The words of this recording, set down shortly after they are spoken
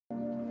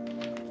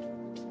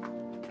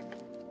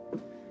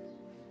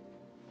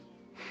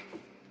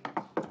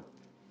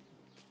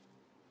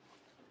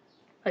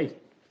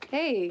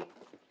Hey,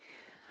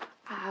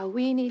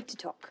 we need to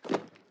talk.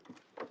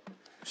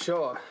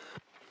 Sure.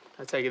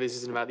 I take it this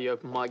isn't about the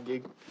open mic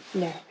gig.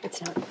 No,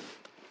 it's not.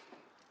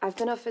 I've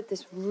been offered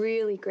this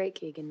really great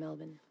gig in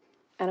Melbourne,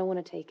 and I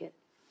want to take it.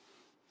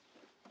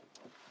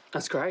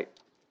 That's great.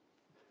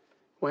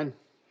 When?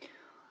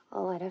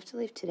 Oh, I'd have to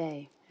leave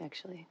today,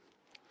 actually.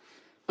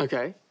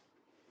 Okay.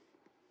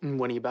 And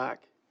when are you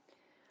back?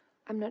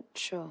 I'm not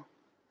sure.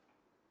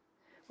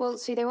 Well,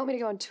 see, they want me to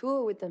go on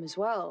tour with them as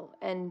well,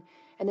 and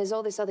there's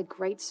all this other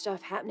great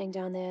stuff happening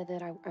down there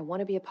that I want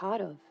to be a part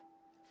of.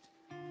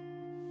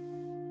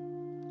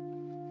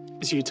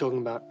 So you're talking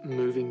about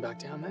moving back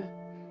down there?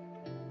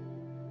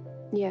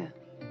 Yeah.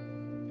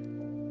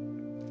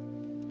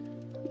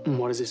 And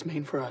what does this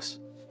mean for us?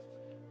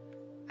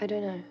 I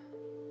don't know.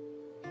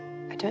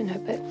 I don't know,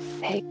 but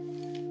hey,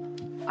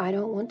 I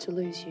don't want to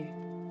lose you.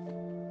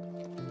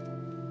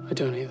 I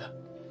don't either.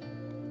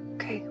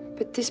 Okay,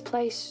 but this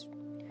place,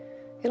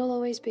 it'll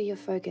always be your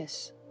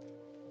focus.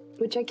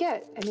 Which I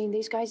get. I mean,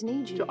 these guys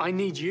need you. I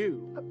need you.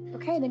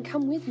 Okay, then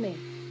come with me.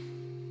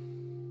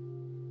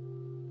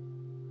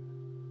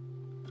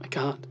 I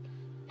can't.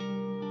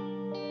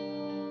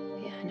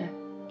 Yeah, I know.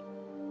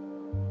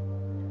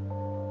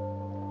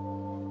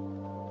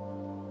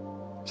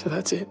 So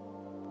that's it.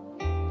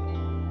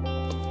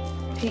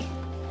 Hey.